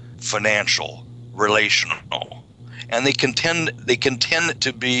physical, financial, relational. And they can tend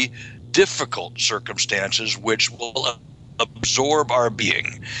to be difficult circumstances which will absorb our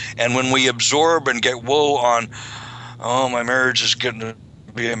being. And when we absorb and get woe on, oh, my marriage is getting to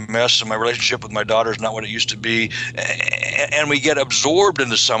be a mess, and my relationship with my daughter is not what it used to be, and we get absorbed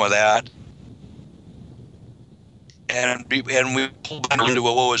into some of that, and we pull back into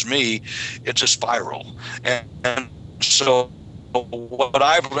a woe is me, it's a spiral. And so what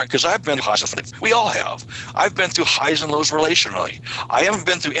I've learned, because I've been through highs, we all have. I've been through highs and lows relationally. I haven't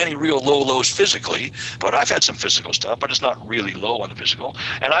been through any real low lows physically, but I've had some physical stuff, but it's not really low on the physical.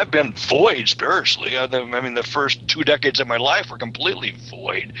 And I've been void spiritually. I mean, the first 2 decades of my life were completely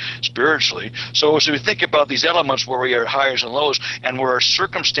void spiritually. So we think about these elements where we are highs and lows, and where our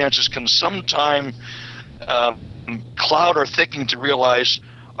circumstances can sometime cloud our thinking to realize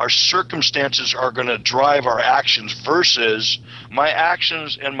our circumstances are going to drive our actions, versus my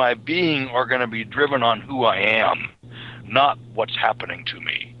actions and my being are going to be driven on who I am, not what's happening to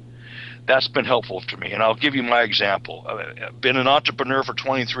me. That's been helpful to me. And I'll give you my example. I've been an entrepreneur for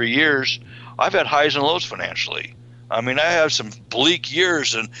 23 years. I've had highs and lows financially. I mean, I have some bleak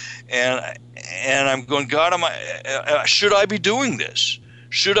years, and I'm going, God, should I be doing this?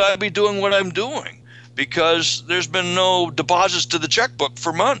 Should I be doing what I'm doing? Because there's been no deposits to the checkbook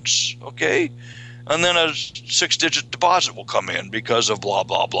for months, okay? And then a 6-digit deposit will come in because of blah,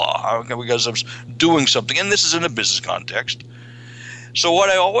 blah, blah, because I'm doing something. And this is in a business context. So what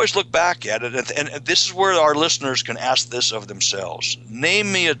I always look back at it, and this is where our listeners can ask this of themselves.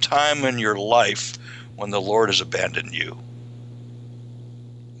 Name me a time in your life when the Lord has abandoned you.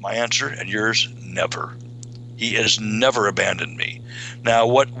 My answer, and yours, never. He has never abandoned me. Now,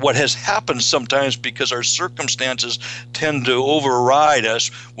 what has happened sometimes, because our circumstances tend to override us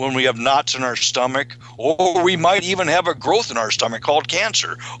when we have knots in our stomach, or we might even have a growth in our stomach called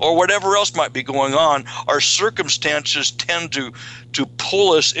cancer, or whatever else might be going on, our circumstances tend to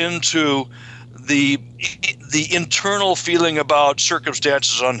pull us into the internal feeling about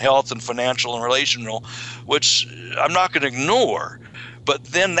circumstances on health and financial and relational, which I'm not going to ignore. But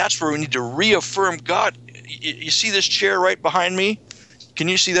then that's where we need to reaffirm God. You see this chair right behind me? Can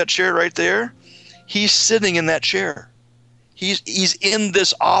you see that chair right there? He's sitting in that chair. He's in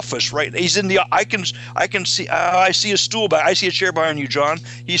this office right. He's in the. I can see. I see a stool back. I see a chair behind you, John.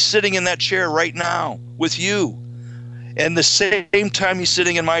 He's sitting in that chair right now with you. And the same time he's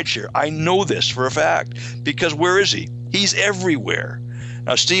sitting in my chair. I know this for a fact, because where is he? He's everywhere.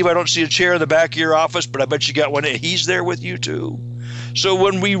 Now, Steve, I don't see a chair in the back of your office, but I bet you got one. He's there with you too. So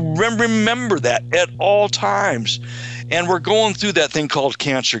when we remember that at all times, and we're going through that thing called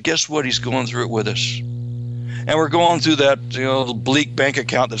cancer, guess what? He's going through it with us. And we're going through that bleak bank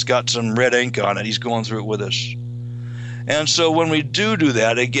account that's got some red ink on it. He's going through it with us. And so when we do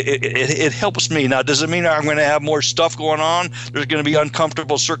that, it helps me. Now, does it mean I'm going to have more stuff going on? There's going to be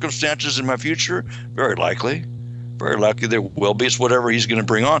uncomfortable circumstances in my future? Very likely. Very likely there will be. It's whatever he's going to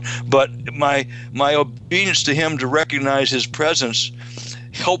bring on. But my obedience to him to recognize his presence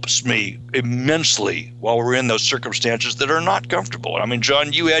helps me immensely while we're in those circumstances that are not comfortable. I mean,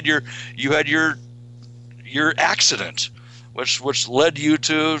 John, you had your accident, which led you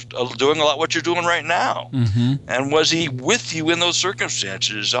to doing a lot what you're doing right now. Mm-hmm. And was he with you in those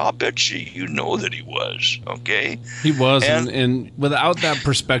circumstances? I'll bet you know that he was, okay? He was, and without that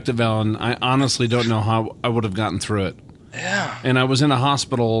perspective, Alan, I honestly don't know how I would have gotten through it. Yeah. And I was in a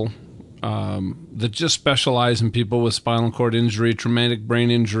hospital that just specialized in people with spinal cord injury, traumatic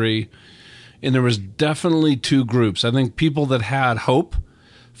brain injury, and there was definitely two groups. I think people that had hope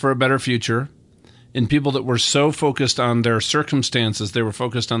for a better future, and people that were so focused on their circumstances, they were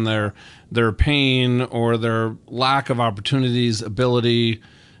focused on their pain or their lack of opportunities, ability,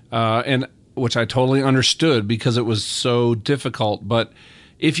 and which I totally understood because it was so difficult. But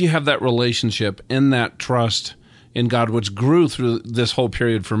if you have that relationship and that trust in God, which grew through this whole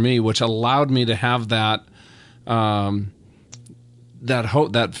period for me, which allowed me to have that that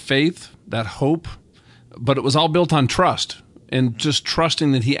hope, that faith, that hope, but it was all built on trust. And just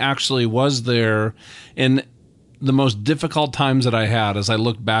trusting that he actually was there. In the most difficult times that I had, as I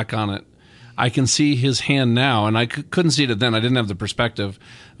look back on it, I can see his hand now, and I couldn't see it then. I didn't have the perspective.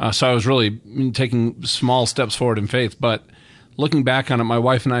 So I was really taking small steps forward in faith. But looking back on it, my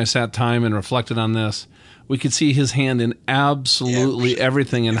wife and I sat time and reflected on this. We could see his hand in absolutely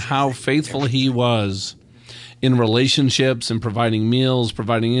everything, and how faithful he was in relationships and providing meals,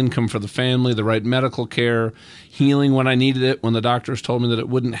 providing income for the family, the right medical care, healing when I needed it, when the doctors told me that it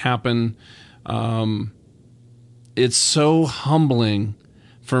wouldn't happen. It's so humbling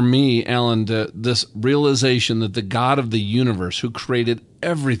for me, Alan, this realization that the God of the universe, who created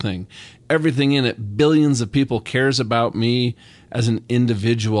everything in it, billions of people, cares about me as an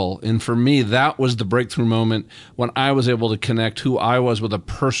individual. And for me, that was the breakthrough moment when I was able to connect who I was with a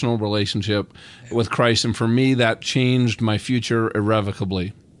personal relationship with Christ. And for me, that changed my future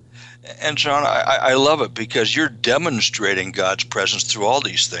irrevocably. And John, I love it because you're demonstrating God's presence through all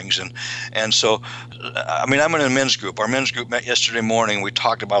these things. And so, I mean, I'm in a men's group. Our men's group met yesterday morning. We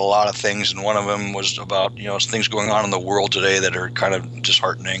talked about a lot of things, and one of them was about, things going on in the world today that are kind of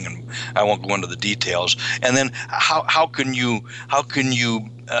disheartening, and I won't go into the details. And then how can you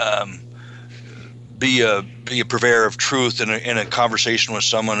be a purveyor of truth in a conversation with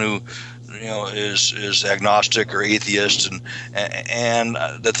someone who is agnostic or atheist, and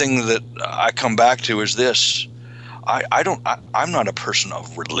the thing that I come back to is this: I'm not a person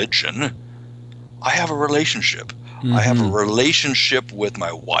of religion. I have a relationship. Mm-hmm. I have a relationship with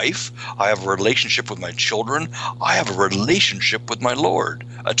my wife. I have a relationship with my children. I have a relationship with my Lord.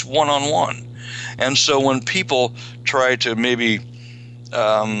 It's one-on-one. And so when people try to maybe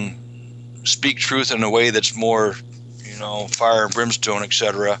speak truth in a way that's more, fire and brimstone,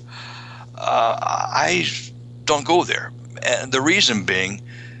 etc., I don't go there. And the reason being,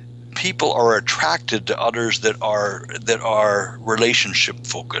 people are attracted to others that are relationship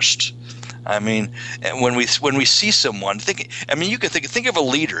focused. I mean, when we see someone, you can think of a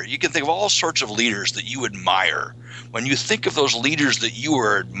leader. You can think of all sorts of leaders that you admire. When you think of those leaders that you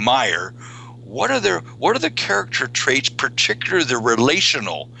admire, what are the character traits, particularly the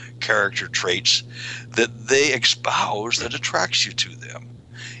relational character traits, that they espouse that attracts you to them?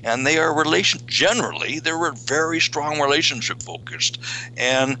 And they are generally they're very strong relationship focused,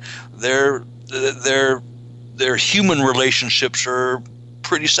 and their human relationships are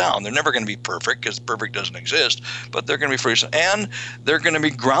pretty sound. They're never going to be perfect because perfect doesn't exist, but they're going to be pretty sound, and they're going to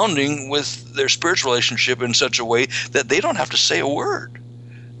be grounding with their spiritual relationship in such a way that they don't have to say a word.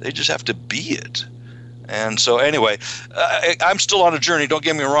 They just have to be it. And so anyway, I'm still on a journey. Don't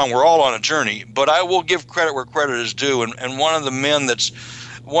get me wrong. We're all on a journey, but I will give credit where credit is due. And one of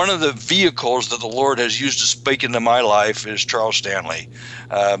the vehicles that the Lord has used to speak into my life is Charles Stanley.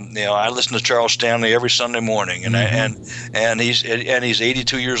 I listen to Charles Stanley every Sunday morning, and he's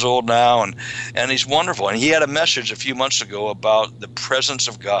 82 years old now, and he's wonderful. And he had a message a few months ago about the presence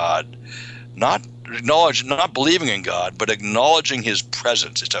of God not believing in God, but acknowledging His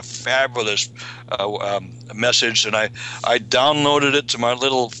presence. It's a fabulous message, and I downloaded it to my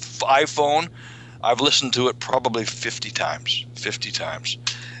little iPhone. I've listened to it probably 50 times.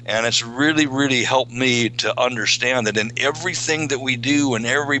 And it's really, really helped me to understand that in everything that we do, in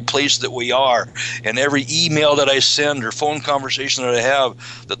every place that we are, and every email that I send or phone conversation that I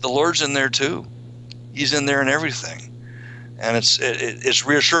have, that the Lord's in there too. He's in there in everything. And it's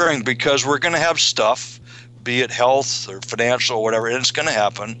reassuring, because we're going to have stuff, be it health or financial or whatever, and it's going to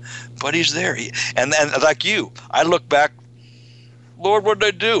happen, but He's there. And like you, I look back, Lord, what did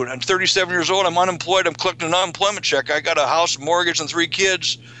I do? I'm 37 years old. I'm unemployed. I'm collecting an unemployment check. I got a house, mortgage, and 3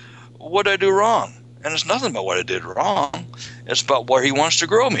 kids. What did I do wrong? And it's nothing about what I did wrong. It's about where He wants to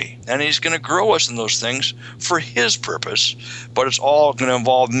grow me. And He's going to grow us in those things for His purpose. But it's all going to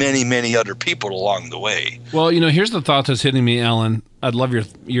involve many, many other people along the way. Well, here's the thought that's hitting me, Alan. I'd love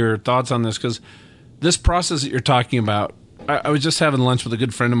your thoughts on this, because this process that you're talking about, I was just having lunch with a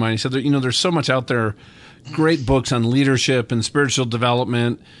good friend of mine. He said, there's so much out there, great books on leadership and spiritual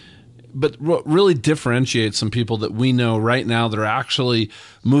development, but what really differentiates some people that we know right now that are actually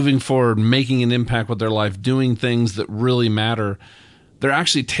moving forward, making an impact with their life, doing things that really matter, they're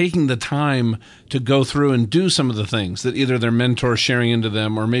actually taking the time to go through and do some of the things that either their mentor is sharing into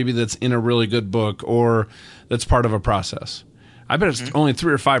them, or maybe that's in a really good book, or that's part of a process. I bet it's only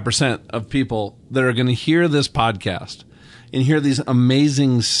 3 or 5% of people that are going to hear this podcast and hear these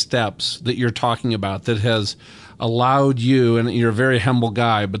amazing steps that you're talking about that has allowed you, and you're a very humble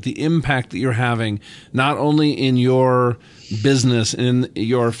guy, but the impact that you're having, not only in your business, in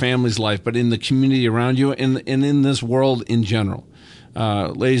your family's life, but in the community around you, and in this world in general.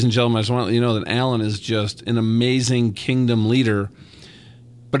 Ladies and gentlemen, I just want to let you know that Alan is just an amazing kingdom leader.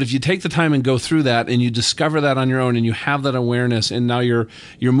 But if you take the time and go through that, and you discover that on your own, and you have that awareness, and now you're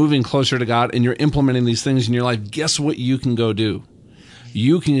moving closer to God, and you're implementing these things in your life, guess what you can go do?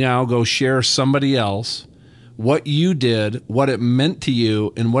 You can now go share somebody else what you did, what it meant to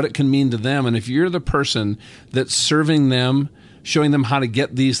you, and what it can mean to them. And if you're the person that's serving them, showing them how to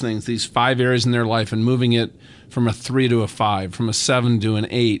get these things, these 5 areas in their life, and moving it from a 3 to a 5, from a 7 to an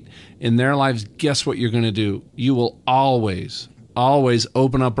 8 in their lives, guess what you're going to do? You will always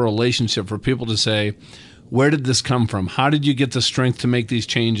open up a relationship for people to say, where did this come from? How did you get the strength to make these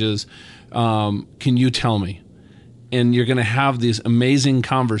changes? Can you tell me? And you're going to have these amazing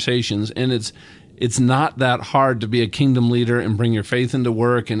conversations, and it's not that hard to be a kingdom leader and bring your faith into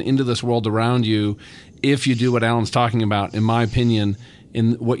work and into this world around you if you do what Alan's talking about. In my opinion,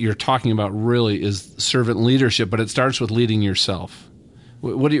 in what you're talking about really is servant leadership, but it starts with leading yourself.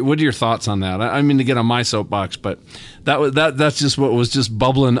 What are your thoughts on that? I mean to get on my soapbox, but that's just what was just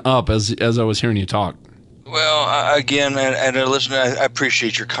bubbling up as I was hearing you talk. Well, again, and listen, I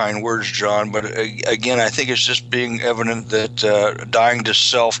appreciate your kind words, John, but again, I think it's just being evident that dying to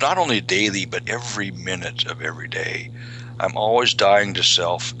self, not only daily, but every minute of every day. I'm always dying to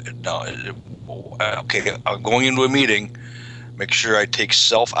self. Now, okay, I'm going into a meeting, make sure I take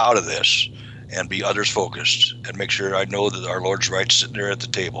self out of this and be others focused, and make sure I know that our Lord's right sitting there at the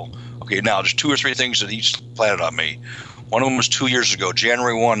table. Okay, now there's 2 or 3 things that He's planted on me. One of them was 2 years ago,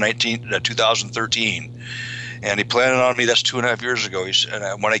 January 1, 2013. And He planted on me, that's 2.5 years ago. He said,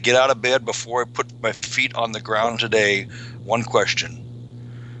 and when I get out of bed, before I put my feet on the ground today, one question: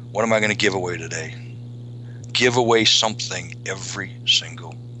 what am I going to give away today? Give away something every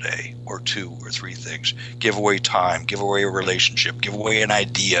single day, or 2 or 3 things. Give away time, give away a relationship, give away an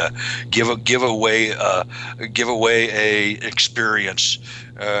idea, give away a experience.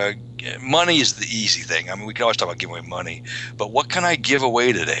 Money is the easy thing. I mean, we can always talk about giving away money, but what can I give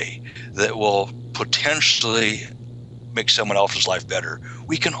away today that will potentially make someone else's life better?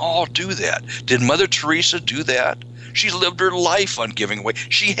 We can all do that. Did Mother Teresa do that? She lived her life on giving away.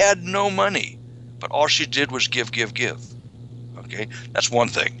 She had no money, but all she did was give. Okay, that's one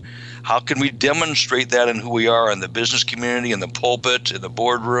thing. How can we demonstrate that in who we are in the business community, in the pulpit, in the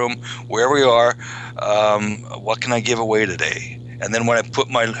boardroom, where we are? What can I give away today? And then when I put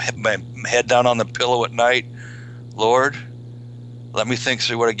my head down on the pillow at night, Lord, let me think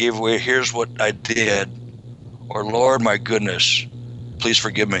through what I gave away. Here's what I did. Or Lord, my goodness, please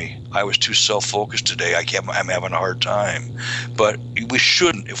forgive me. I was too self-focused today. I'm having a hard time. But we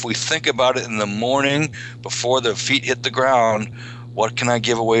shouldn't. If we think about it in the morning before the feet hit the ground, what can I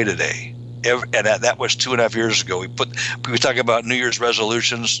give away today? And that was 2.5 years ago. We talk about New Year's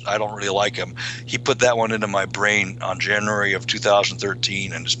resolutions. I don't really like them. He put that one into my brain on January of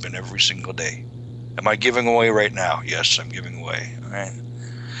 2013, and it's been every single day. Am I giving away right now? Yes, I'm giving away. All right.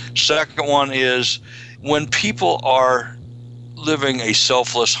 Second one is when people are living a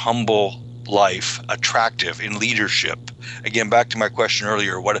selfless, humble life attractive in leadership? Again, back to my question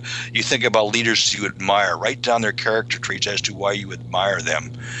earlier, what you think about leaders you admire, write down their character traits as to why you admire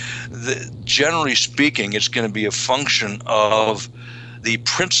them. Generally speaking, it's going to be a function of the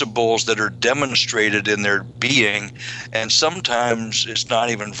principles that are demonstrated in their being, and sometimes it's not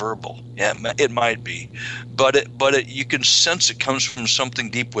even verbal. Yeah, it might be, but you can sense it comes from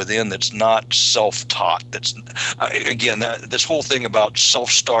something deep within that's not self-taught. That's again this whole thing about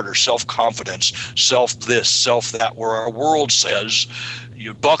self-starter, self-confidence, self-this, self-that, where our world says,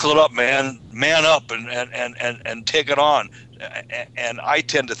 "You buckle it up, man up, and take it on." And I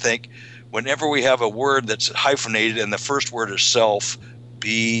tend to think, whenever we have a word that's hyphenated and the first word is self,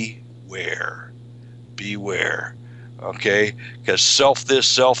 beware. Okay, because self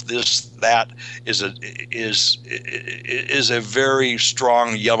this, that is a very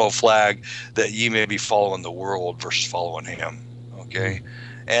strong yellow flag that ye may be following the world versus following Him. Okay,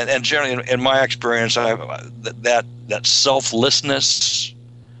 and generally in my experience, I have that selflessness,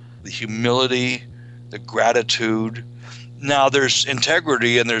 the humility, the gratitude. Now, there's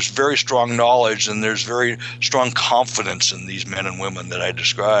integrity and there's very strong knowledge and there's very strong confidence in these men and women that I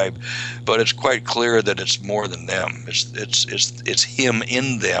describe, but it's quite clear that it's more than them. It's Him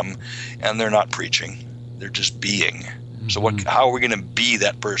in them, and they're not preaching; they're just being. So, how are we going to be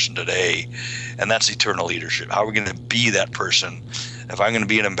that person today? And that's eternal leadership. How are we going to be that person? If I'm going to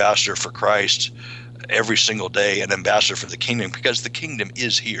be an ambassador for Christ every single day, an ambassador for the kingdom, because the kingdom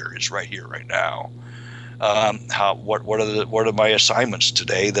is here; it's right here, right now. What are my assignments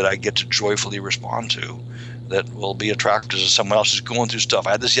today that I get to joyfully respond to, that will be attractive to someone else who's going through stuff?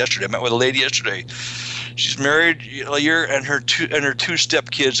 I had this yesterday. I met with a lady yesterday. She's married a year, and her two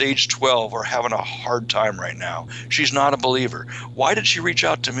stepkids, age 12, are having a hard time right now. She's not a believer. Why did she reach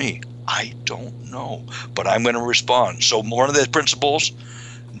out to me? I don't know, but I'm going to respond. So one of the principles: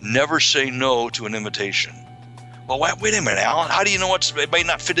 never say no to an invitation. Well, wait a minute, Alan. How do you know it might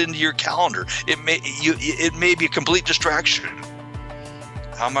not fit into your calendar? It may be a complete distraction.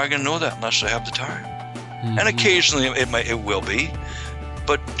 How am I going to know that unless I have the time? Mm-hmm. And occasionally it will be,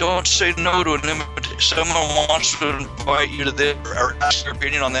 but don't say no to an invitation. Someone wants to invite you to this or ask your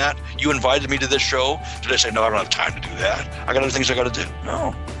opinion on that. You invited me to this show. Did I say no? I don't have time to do that. I got other things I got to do.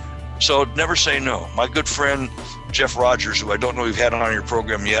 No. So never say no. My good friend Jeff Rogers, who I don't know if you've had on your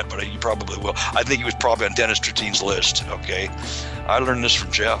program yet, but you probably will. I think he was probably on Dennis Trattine's list. Okay, I learned this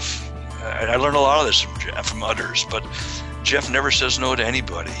from Jeff, and I learned a lot of this from others. But Jeff never says no to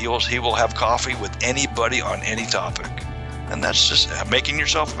anybody. He will have coffee with anybody on any topic, and that's just making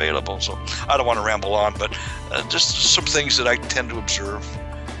yourself available. So I don't want to ramble on, but just some things that I tend to observe,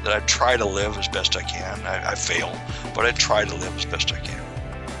 that I try to live as best I can. I fail, but I try to live as best I can.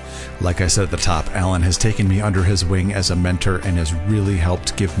 Like I said at the top, Alan has taken me under his wing as a mentor and has really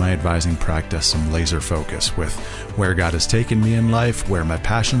helped give my advising practice some laser focus with where God has taken me in life, where my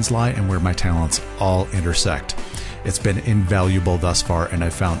passions lie, and where my talents all intersect. It's been invaluable thus far, and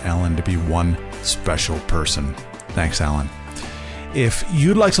I found Alan to be one special person. Thanks, Alan. If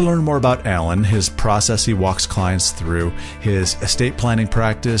you'd like to learn more about Alan, his process he walks clients through, his estate planning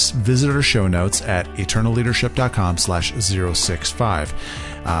practice, visit our show notes at eternalleadership.com/065.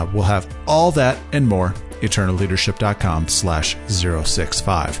 We'll have all that and more,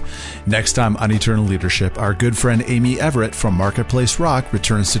 eternalleadership.com/065. Next time on Eternal Leadership, our good friend Amy Everett from Marketplace Rock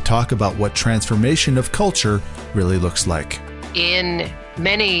returns to talk about what transformation of culture really looks like. In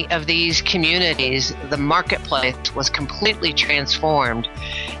many of these communities, the marketplace was completely transformed,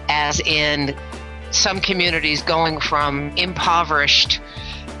 as in some communities going from impoverished,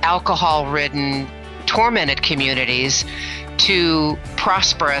 alcohol-ridden, tormented communities to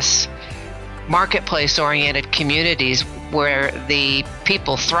prosperous, marketplace-oriented communities where the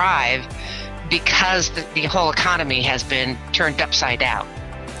people thrive because the whole economy has been turned upside down.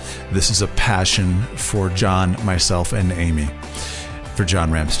 This is a passion for John, myself, and Amy. For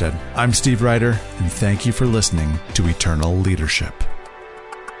John Ramstead, I'm Steve Ryder, and thank you for listening to Eternal Leadership.